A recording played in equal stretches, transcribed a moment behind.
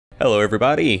Hello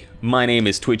everybody, my name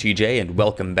is TwitchyJay and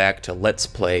welcome back to Let's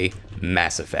Play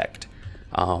Mass Effect.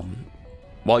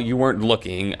 While you weren't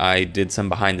looking, I did some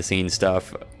behind the scenes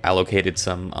stuff, allocated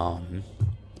some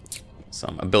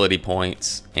ability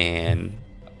points and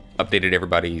updated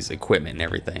everybody's equipment and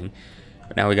everything.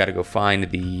 But now we gotta go find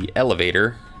the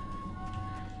elevator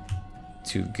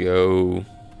to go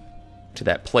to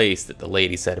that place that the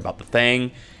lady said about the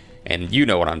thing, and you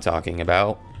know what I'm talking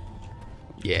about.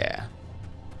 Yeah.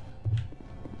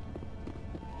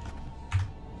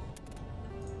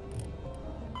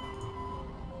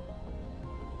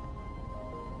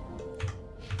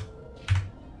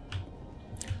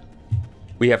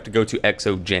 We have to go to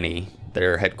Exogeny,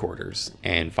 their headquarters,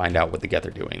 and find out what the Geth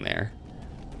are doing there.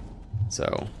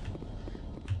 So,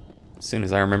 as soon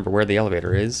as I remember where the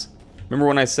elevator is. Remember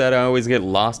when I said I always get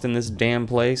lost in this damn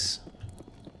place?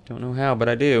 Don't know how, but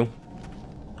I do.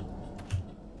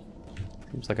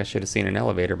 Seems like I should have seen an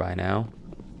elevator by now.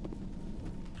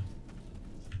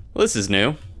 Well, this is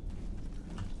new.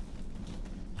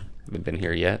 Haven't been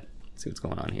here yet. Let's see what's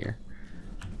going on here.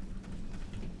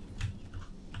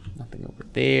 Nothing over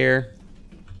there.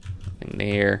 Nothing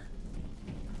there.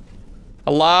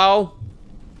 Hello?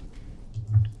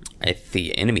 I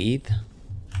see enemy.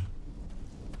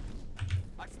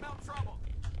 I smell trouble.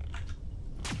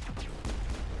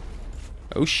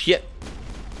 Oh shit.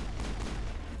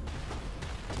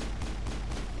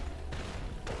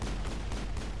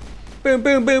 Boom,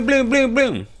 boom, boom, boom, boom,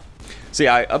 boom. See,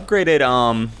 I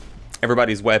upgraded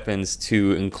everybody's weapons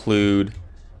to include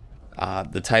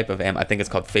the type of ammo. I think it's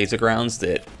called phaser rounds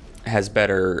that has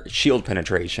better shield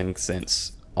penetration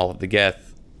since all of the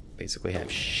Geth basically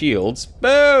have shields.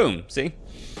 Boom! See?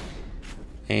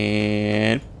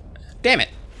 And damn it.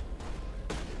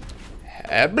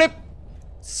 Blip!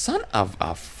 Son of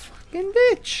a fucking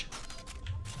bitch.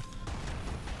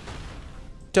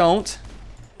 Don't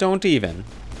even.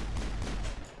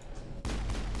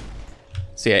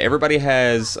 So yeah, everybody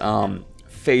has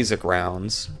phasic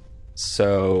rounds,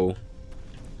 so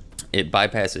it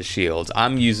bypasses shields.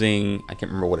 I'm using, I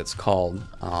can't remember what it's called,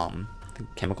 I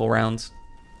think chemical rounds?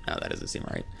 No, that doesn't seem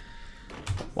right.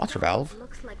 Water valve.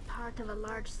 Looks like part of a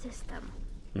large system.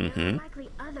 Mm-hmm. There are likely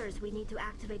others we need to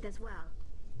activate as well.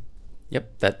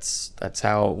 Yep, that's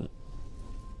how,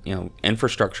 you know,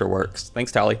 infrastructure works.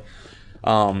 Thanks, Tally.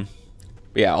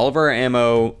 Yeah, all of our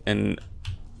ammo and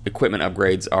equipment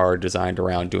upgrades are designed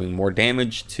around doing more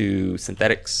damage to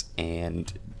synthetics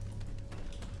and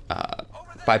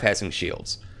bypassing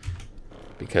shields,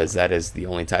 because that is the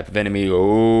only type of enemy,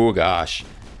 oh gosh,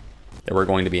 that we're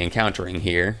going to be encountering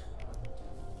here.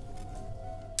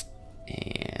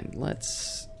 And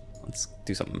let's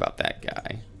do something about that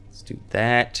guy. Let's do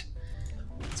that.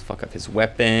 Let's fuck up his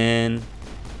weapon.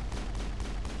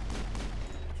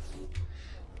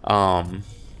 I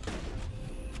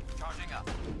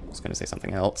was gonna say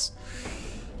something else.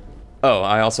 Oh,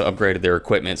 I also upgraded their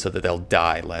equipment so that they'll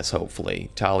die less, hopefully.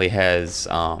 Tali has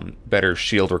better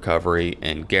shield recovery,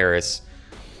 and Garrus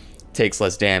takes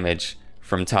less damage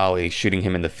from Tali shooting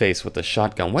him in the face with a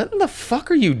shotgun. What in the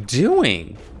fuck are you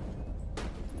doing?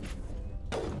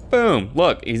 Boom,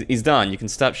 look, he's done. You can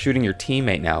stop shooting your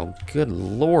teammate now. Good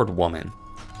lord, woman.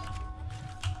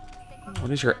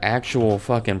 What is your actual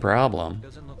fucking problem?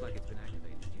 Doesn't look like it's been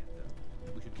activated yet,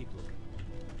 though. We should keep looking.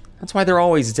 That's why they're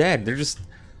always dead. They're just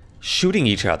shooting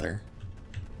each other.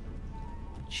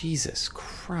 Jesus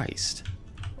Christ.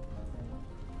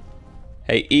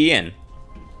 Hey, Ian.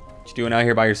 What you doing out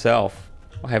here by yourself?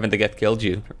 Why haven't the Geth killed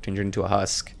you? Turned you into a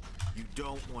husk. You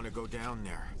don't want to go down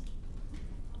there.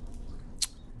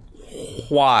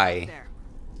 Why? There.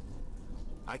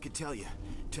 I could tell you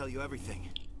everything.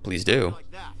 Please do.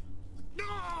 Like that.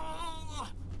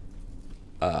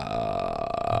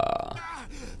 That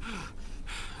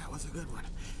was a good one.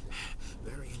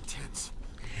 Very intense.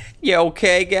 You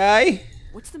okay, guy?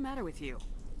 What's the matter with you?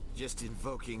 Just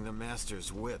invoking the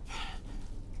Master's whip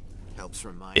helps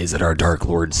remind. Is it our Dark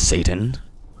Lord Satan?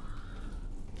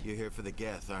 You're here for the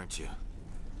Geth, aren't you?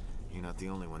 You're not the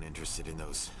only one interested in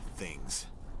those things.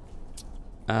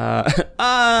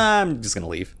 I'm just gonna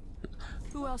leave.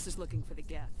 Who else is looking for the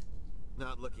Geth?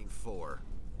 Not looking for,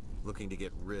 looking to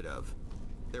get rid of.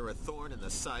 They're a thorn in the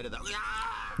side of the.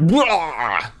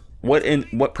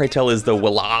 What pray tell is the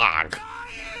Willag?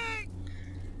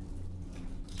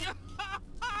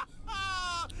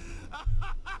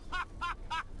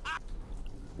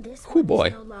 This Ooh, boy.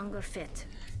 is no longer fit.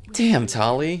 Damn,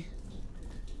 Tali.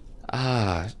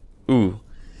 Ooh.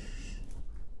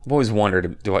 I've always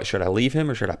wondered, should I leave him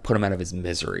or should I put him out of his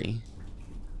misery?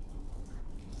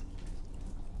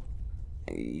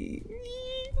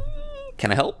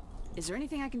 Can I help? Is there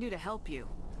anything I can do to help you?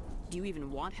 Do you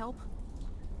even want help?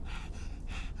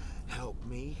 Help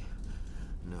me?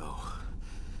 No.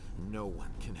 No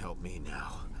one can help me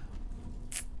now.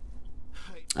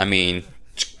 I mean,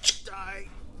 Die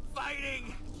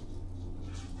fighting!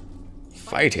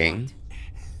 fighting?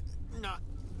 Not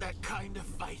that kind of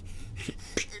fight.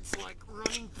 It's like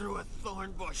running through a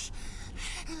thorn bush.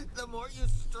 The more you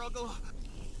struggle,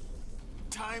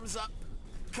 time's up.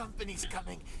 Company's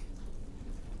coming.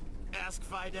 Ask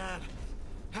Fidan.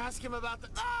 Ask him about the...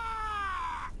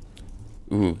 Ah!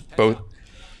 Ooh, both.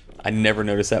 I never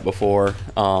noticed that before.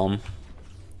 Crap.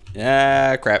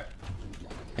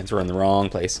 Hands were in the wrong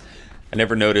place. I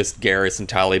never noticed Garrus and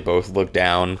Tali both look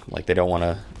down like they don't want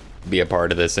to be a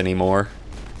part of this anymore.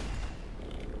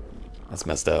 That's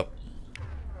messed up.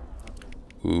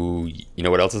 Ooh, you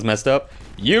know what else is messed up?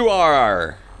 You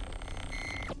are!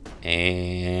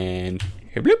 And...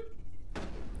 bloop.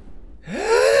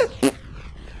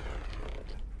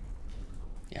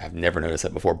 Yeah, I've never noticed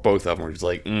that before. Both of them were just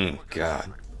like,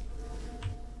 God.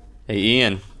 Hey,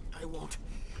 Ian. I won't.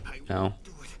 No.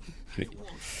 Do it. I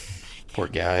won't. Poor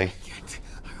guy.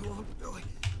 I won't do it.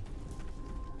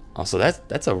 Also,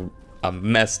 that's a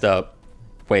messed up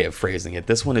way of phrasing it.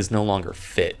 This one is no longer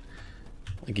fit.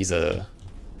 Like he's in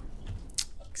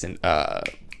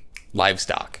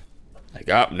livestock. Like,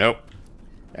 oh, nope.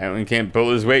 That one can't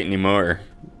pull his weight anymore.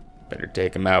 Better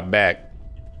take him out back.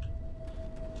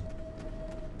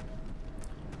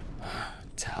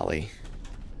 Tali.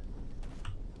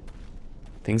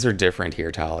 Things are different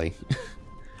here, Tali.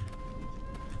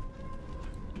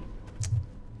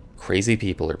 Crazy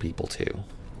people are people too.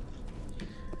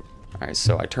 Alright,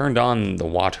 so I turned on the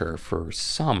water for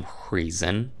some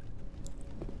reason.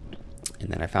 And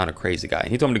then I found a crazy guy.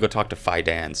 He told me to go talk to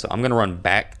Fidan, so I'm gonna run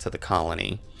back to the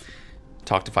colony,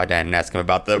 talk to Fidan and ask him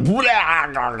about the...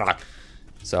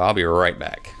 So I'll be right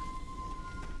back.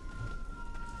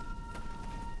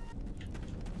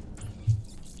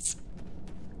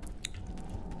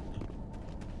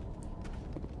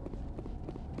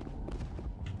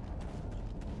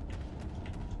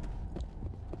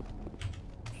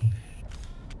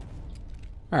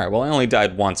 Alright, well I only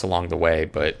died once along the way,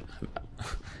 but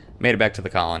made it back to the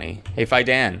colony. Hey,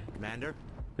 Fidan. Commander?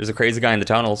 There's a crazy guy in the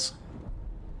tunnels.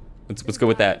 Let's go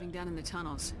with that. Living down in the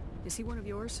tunnels. Is he one of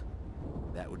yours?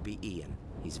 That would be Ian.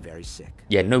 He's very sick.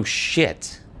 Yeah, no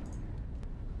shit.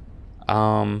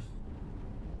 Yeah,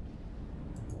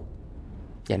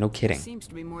 no kidding. Seems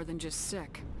to be more than just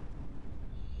sick.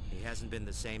 He hasn't been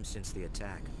the same since the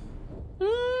attack. We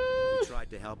tried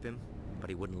to help him, but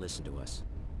he wouldn't listen to us.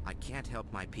 I can't help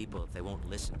my people if they won't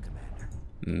listen, Commander.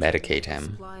 Medicate him.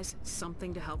 Supplies,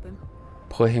 something to help him?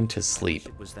 Put him to sleep.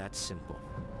 It was that simple.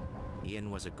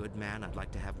 Ian was a good man I'd like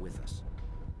to have with us.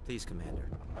 Please, Commander.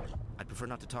 I'd prefer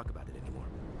not to talk about it anymore.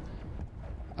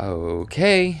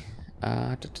 Okay.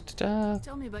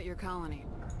 Tell me about your colony.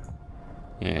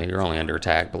 Yeah, you're only under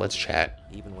attack, but let's chat.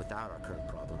 Even without our current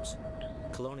problems.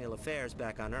 Colonial affairs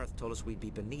back on Earth told us we'd be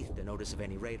beneath the notice of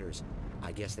any raiders.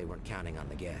 I guess they weren't counting on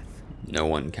the Geth. No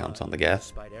one counts on the Geth.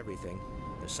 Despite everything,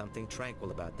 there's something tranquil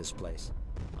about this place.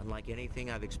 Unlike anything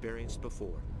I've experienced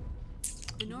before.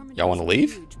 Y'all want to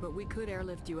leave? Huge, but we could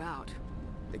airlift you out.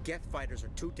 The Geth fighters are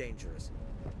too dangerous,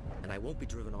 and I won't be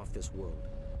driven off this world.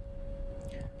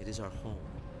 It is our home.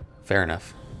 Fair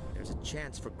enough. There's a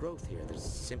chance for growth here that's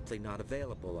simply not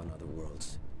available on other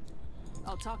worlds.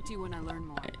 I'll talk to you when I learn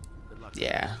more. Good luck.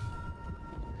 Yeah.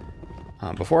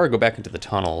 Before I go back into the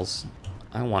tunnels,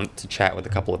 I want to chat with a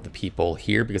couple of the people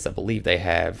here because I believe they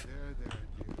have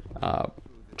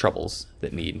troubles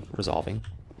that need resolving.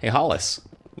 Hey, Hollis.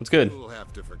 What's good? You'll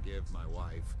have to forgive my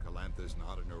wife. Calantha's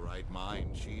not in her right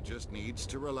mind. She just needs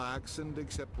to relax and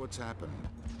accept what's happened.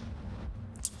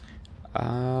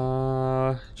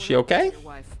 She okay? Your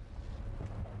wife.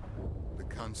 The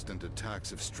constant attacks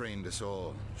have strained us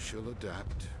all. She'll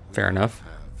adapt. We Fair both enough.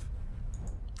 have.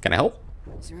 Can I help?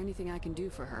 Is there anything I can do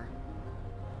for her?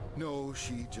 No,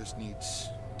 she just needs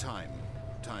time.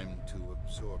 Time to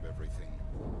absorb everything.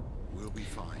 We'll be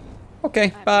fine.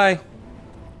 Okay, bye.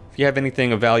 If you have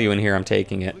anything of value in here, I'm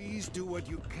taking it. Please do what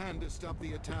you can to stop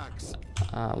the attacks.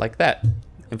 Like that.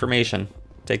 Information.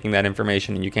 Taking that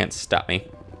information and you can't stop me.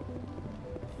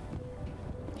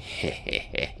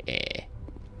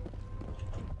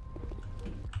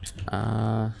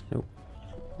 Nope.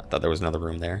 I thought there was another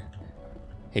room there.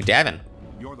 Hey, Davin.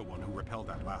 You're the one who repelled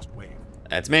that last wave.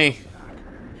 That's me.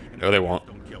 And No, they if won't.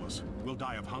 Don't kill us. We'll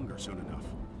die of hunger soon enough.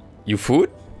 You food?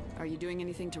 Are you doing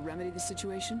anything to remedy the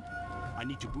situation? I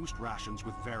need to boost rations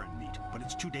with Varen meat, but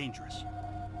it's too dangerous.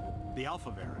 The Alpha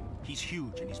Varen, He's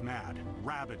huge and he's mad.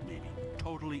 Rabid, maybe.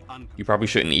 Totally uncontrolled. You probably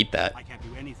shouldn't eat that. I can't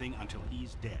do anything until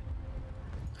he's dead.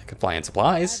 I could fly in I have a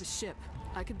supplies. ship.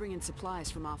 I could bring in supplies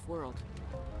from off-world.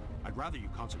 I'd rather you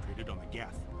concentrated on the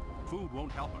Geth. Food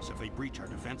won't help us if they breach our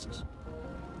defenses.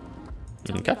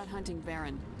 Tell me Okay. about hunting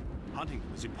Varen. Hunting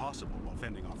them is impossible while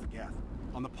fending off the Geth.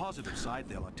 On the positive side,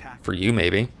 they'll attack For you,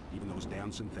 maybe. even those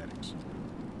damn synthetics.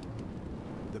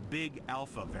 The big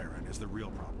Alpha Varen is the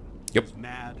real problem. Yep. He's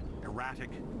mad, erratic,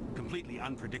 completely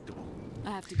unpredictable.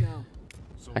 I have to go.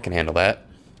 So I can handle that.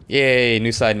 Yay,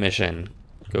 new side mission.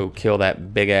 Go kill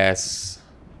that big ass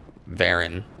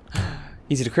Varen.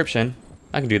 Easy decryption.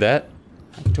 I can do that.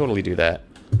 I can totally do that.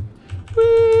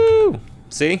 Woo!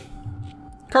 See?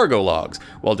 Cargo logs.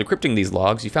 While decrypting these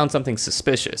logs, you found something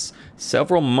suspicious.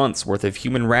 Several months' worth of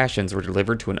human rations were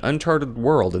delivered to an uncharted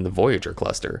world in the Voyager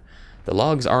cluster. The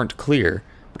logs aren't clear,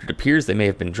 but it appears they may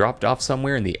have been dropped off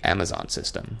somewhere in the Amazon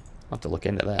system. I'll have to look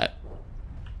into that.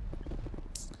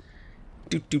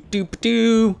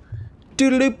 Doo-doo-doo-doo.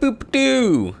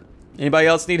 Doo-doo-doo-doo-doo. Anybody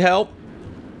else need help?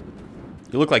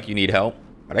 You look like you need help,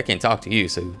 but I can't talk to you,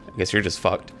 so I guess you're just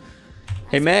fucked.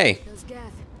 Hey, May. Those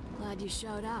Geth. Glad you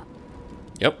showed up.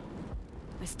 Yep.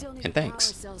 I still need And power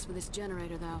thanks. cells for this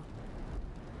generator, though.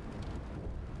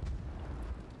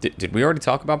 Did we already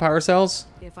talk about power cells?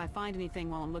 If I find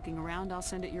anything while I'm looking around, I'll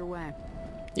send it your way.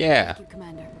 Yeah. Thank you,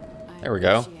 Commander. I There we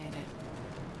go. appreciate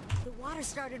it. The water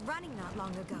started running not long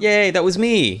ago. Yay, that was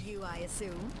me. You, I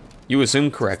assume. You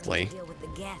assumed Just correctly. need to deal with the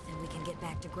Geth, and we can get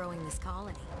back to growing this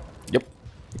colony. Yep.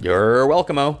 You're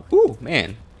welcome-o. Ooh,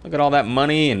 man. Look at all that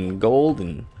money and gold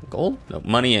and... Gold? No,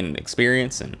 money and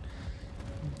experience and...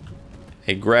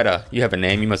 Hey, Greta, you have a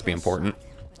name. You must be important.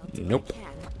 But I'll do what I Nope. can.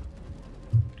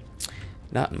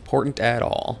 Not important at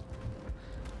all.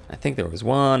 I think there was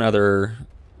one other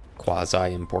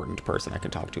quasi-important person I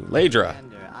can talk to. Ladra.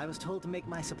 Commander, I was told to make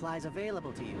my supplies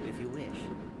available to you if you wish.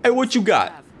 Hey, what you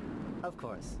got? Of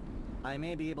course. I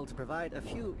may be able to provide a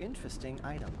few interesting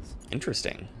items.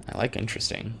 Interesting. I like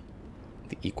interesting.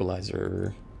 The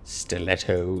Equalizer,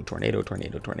 Stiletto, Tornado,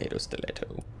 Tornado, Tornado,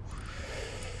 Stiletto.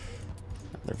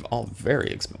 They're all very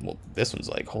expensive. Well, this one's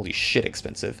like, holy shit,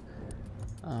 expensive.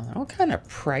 All kind of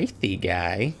pricey,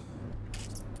 guy.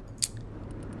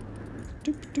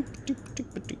 Doop, doop, doop,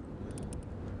 doop, doop.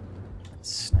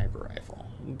 Sniper rifle.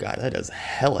 God, that does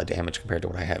hella damage compared to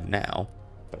what I have now.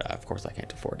 But of course I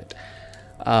can't afford it.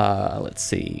 Let's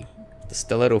see. The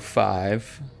Stiletto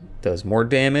 5 does more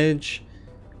damage.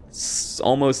 It's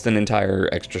almost an entire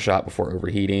extra shot before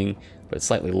overheating, but it's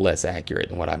slightly less accurate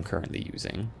than what I'm currently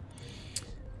using.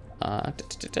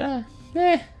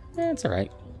 It's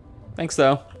alright. Thanks,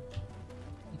 though.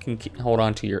 You can hold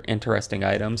on to your interesting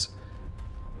items.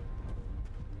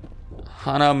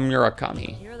 Hana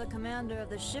Murakami. You're the commander of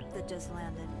the ship that just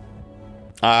landed.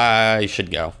 I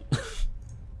should go.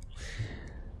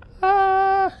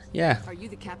 Yeah. Are you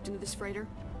the captain of this freighter?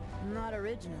 Not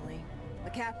originally. The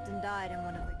captain died in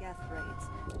one of the Geth raids.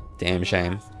 Damn The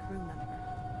shame. last crew member.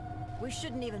 We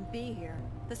shouldn't even be here.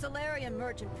 The Solarian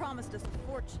merchant promised us a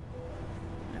fortune.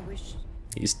 I wish...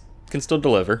 You can still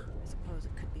deliver. I suppose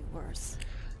it could be worse.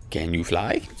 Can you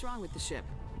fly? What's wrong with the ship?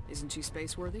 Isn't she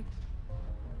space-worthy?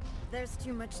 There's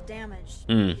too much damage.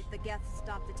 Mm. If the Geth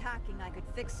stopped attacking, I could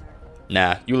fix her.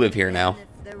 Nah, you live here now. And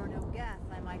if there were no Geth,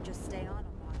 I might just stay on a while.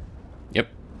 Yep.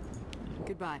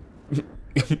 Goodbye.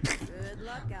 Good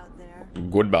luck out there.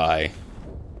 Goodbye.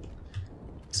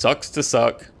 Sucks to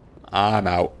suck. I'm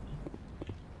out.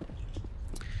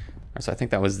 So I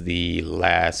think that was the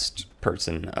last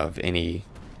person of any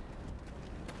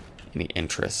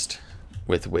interest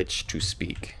with which to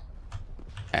speak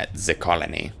at the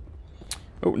colony.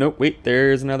 Oh, no, wait,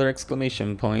 there's another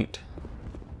exclamation point.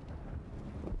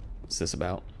 What's this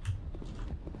about?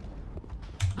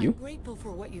 You? I'm grateful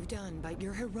for what you've done, but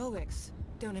your heroics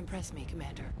don't impress me,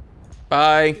 Commander.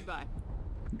 Bye. Goodbye.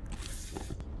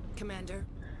 Commander.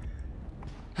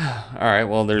 Alright,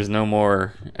 well, there's no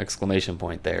more exclamation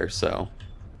point there, so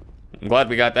I'm glad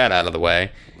we got that out of the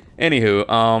way.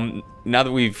 Anywho, now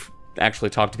that we've actually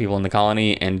talked to people in the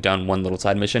colony and done one little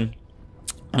side mission,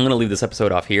 I'm going to leave this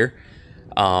episode off here.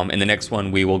 In the next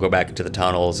one, we will go back into the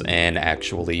tunnels and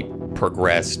actually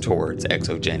progress towards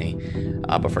Exogeny.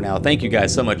 But for now, thank you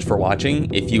guys so much for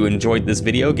watching. If you enjoyed this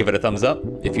video, give it a thumbs up.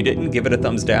 If you didn't, give it a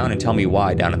thumbs down and tell me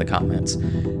why down in the comments.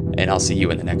 And I'll see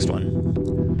you in the next one.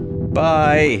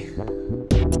 Bye!